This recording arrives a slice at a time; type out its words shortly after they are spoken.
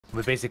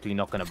We're basically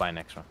not gonna buy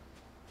next round.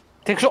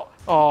 Take a shot.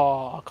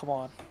 Oh, come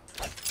on.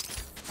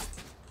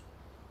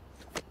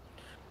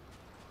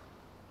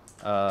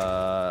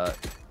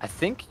 I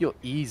think your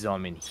E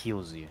zombie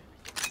heals you.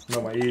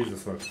 No, my E is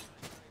this one.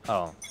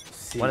 Oh,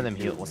 C, one of them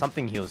heals. Well,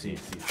 something heals C, you.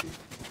 C, C.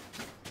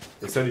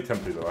 It's only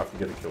temporary though. I have to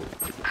get it killed.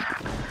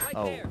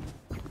 Oh,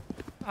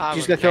 I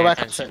Just wasn't get killed paying back.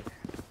 attention.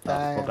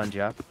 what gun do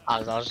you have? I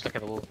was just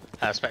looking at the wall.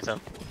 Spectre.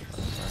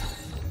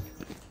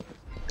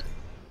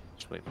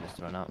 Just wait for this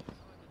to run out.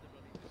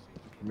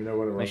 Let me know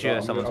when it runs Make sure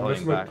out. someone's I'm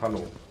holding gonna back. smoke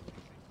tunnel.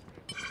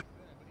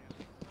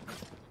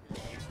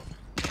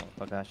 Oh,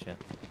 fuck that shit.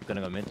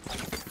 Gonna go mid.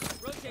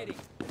 Rotating.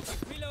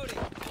 Reloading.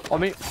 On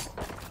me.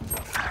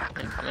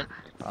 Incoming.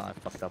 Ah, I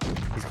fucked up.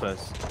 He's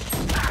close.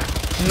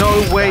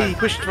 No way. He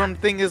pushed from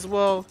thing as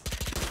well.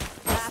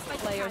 Last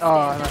player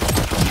Oh, standing.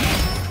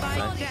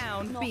 no. Spike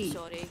down B.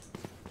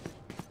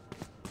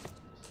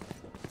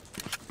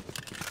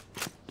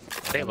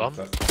 Big bomb.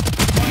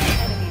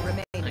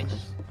 Enemy remaining.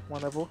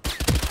 One level.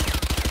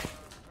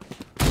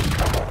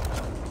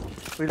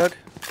 Reload.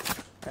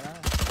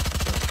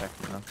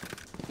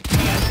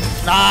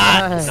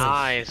 Nice!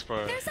 Nice,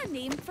 bro. There's a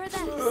name for this.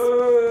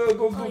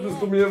 Don't do this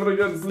to me ever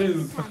again,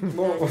 please.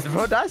 No.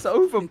 Bro, that's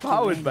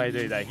overpowered by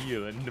the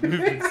heal and the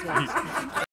movement speed.